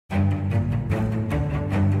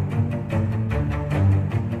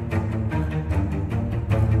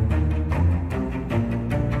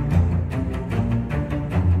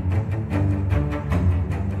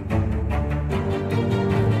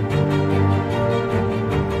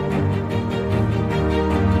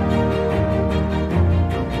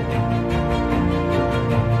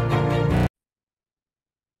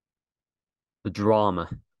drama,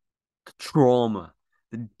 the trauma,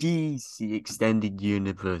 the DC extended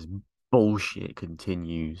universe bullshit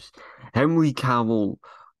continues. Henry Cavill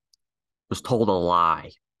was told a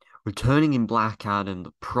lie. Returning in Black Adam,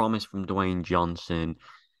 the promise from Dwayne Johnson,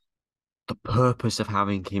 the purpose of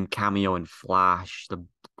having him cameo in Flash, the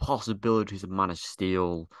possibilities of Man of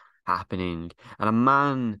Steel happening,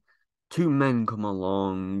 and two men come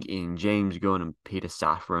along in James Gunn and Peter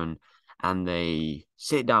Safran, and they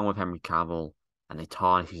sit down with Henry Cavill and they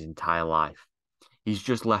tarnish his entire life. He's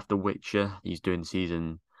just left The Witcher. He's doing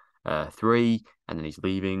season three, and then he's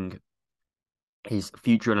leaving. His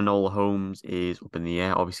future in Enola Holmes is up in the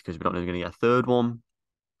air, obviously, because we don't know if we're going to get a third one.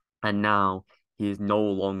 And now he is no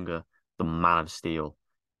longer the Man of Steel.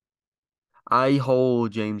 I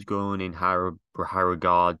hold James Gunn in high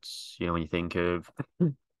regards, when you think of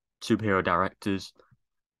superhero directors.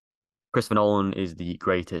 Christopher Nolan is the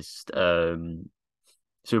greatest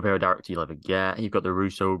superhero director you'll ever get. You've got the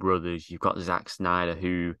Russo brothers, you've got Zack Snyder,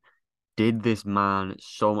 who did this man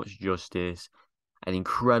so much justice. An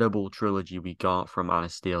incredible trilogy we got from Man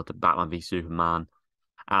of Steel to Batman v Superman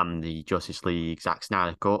and the Justice League Zack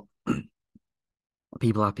Snyder cut.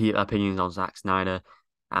 People have opinions on Zack Snyder,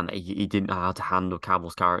 and he didn't know how to handle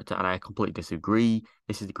Cavill's character, and I completely disagree.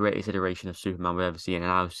 This is the greatest iteration of Superman we've ever seen,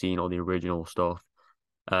 and I've seen all the original stuff.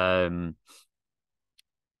 Um,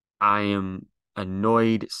 I am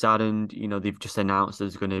annoyed, saddened. They've just announced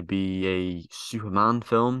there's going to be a Superman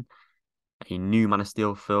film, a new Man of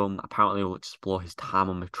Steel film. Apparently, will explore his time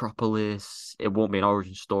on Metropolis. It won't be an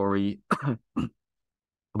origin story,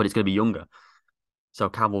 but it's going to be younger. So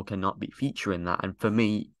Cavill cannot be featuring that. And for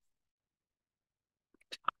me,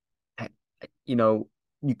 you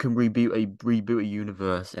can reboot a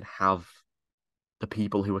universe and have the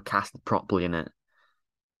people who were casted properly in it.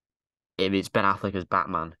 If it's Ben Affleck as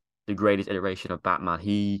Batman, the greatest iteration of Batman,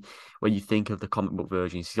 when you think of the comic book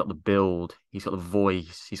versions, he's got the build, he's got the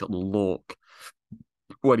voice, he's got the look.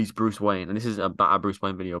 When he's Bruce Wayne, and this is a Bruce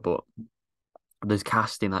Wayne video, but there's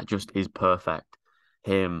casting that just is perfect.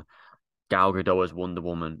 Him, Gal Gadot as Wonder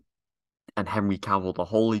Woman, and Henry Cavill, the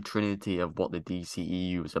holy trinity of what the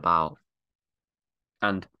DCEU is about.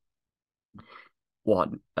 And what,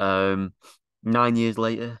 9 years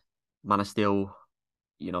later, Man of Steel,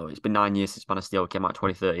 it's been 9 years since Man of Steel came out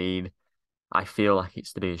 2013. I feel like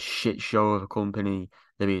it's to be a shit show of a company,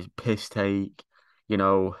 to be a piss take.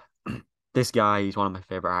 This guy is one of my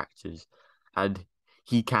favorite actors, and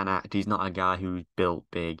he can act. He's not a guy who's built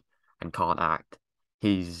big and can't act.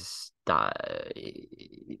 He's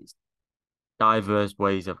diverse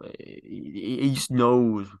ways of. He just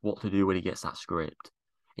knows what to do when he gets that script.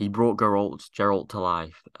 He brought Geralt to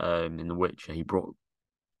life in The Witcher. He brought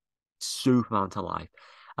Superman to life.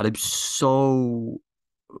 And I'm so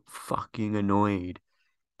fucking annoyed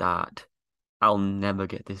that I'll never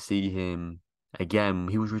get to see him again.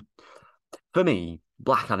 For me,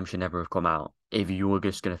 Black Adam should never have come out if you were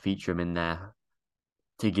just going to feature him in there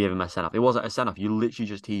to give him a send off. It wasn't a send off. You literally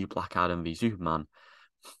just teased Black Adam v Superman.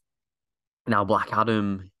 Now, Black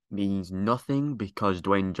Adam means nothing because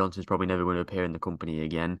Dwayne Johnson's probably never going to appear in the company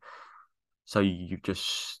again. So you've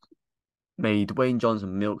just made Dwayne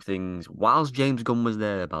Johnson milk things whilst James Gunn was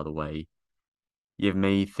there, by the way. You've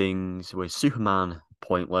made things with Superman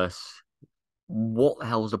pointless. What the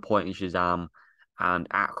hell is the point in Shazam and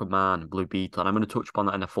Aquaman and Blue Beetle? And I'm going to touch upon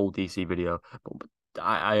that in a full DC video. But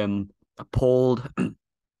I am appalled,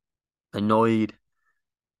 annoyed.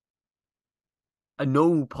 And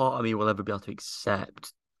no part of me will ever be able to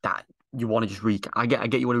accept that you want to just I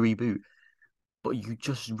get you want to reboot, but you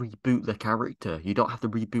just reboot the character. You don't have to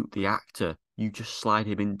reboot the actor. You just slide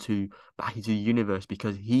him back into the universe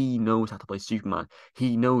because he knows how to play Superman.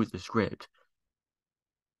 He knows the script.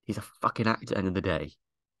 He's a fucking actor at the end of the day.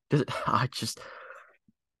 Does I just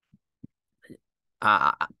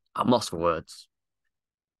I'm lost for words.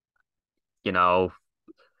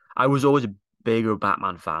 I was always a bigger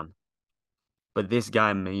Batman fan, but this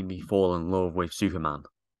guy made me fall in love with Superman.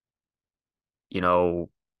 You know,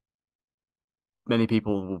 Many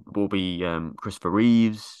people will be Christopher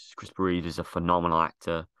Reeves. Christopher Reeves is a phenomenal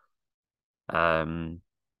actor. Um,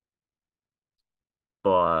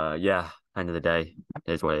 but yeah, end of the day,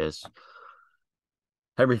 it is what it is.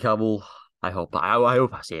 Henry Cavill, I hope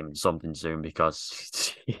I see him in something soon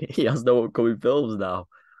because he has no upcoming films now.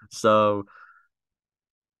 So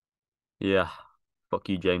yeah, fuck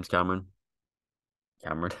you, James Cameron,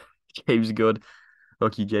 James Good.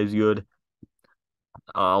 Fuck you, James Good.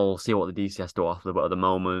 I'll see what the DC has to offer, but at the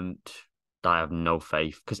moment, I have no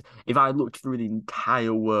faith. Because if I looked through the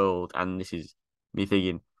entire world, and this is me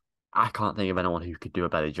thinking, I can't think of anyone who could do a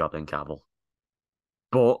better job than Cavill.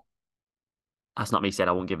 But That's not me saying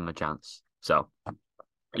I won't give him a chance. So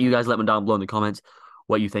you guys let me down below in the comments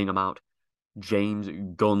what you think about James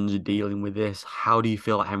Gunn's dealing with this. How do you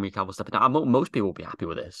feel like Henry Cavill stepping down? Most people will be happy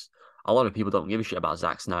with this. A lot of people don't give a shit about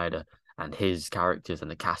Zack Snyder and his characters and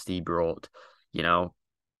the cast he brought, you know.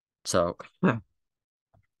 So yeah.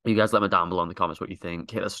 You guys let me down below in the comments what you think.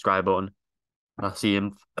 Hit the subscribe button. I'll see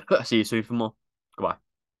you see you soon for more. Goodbye.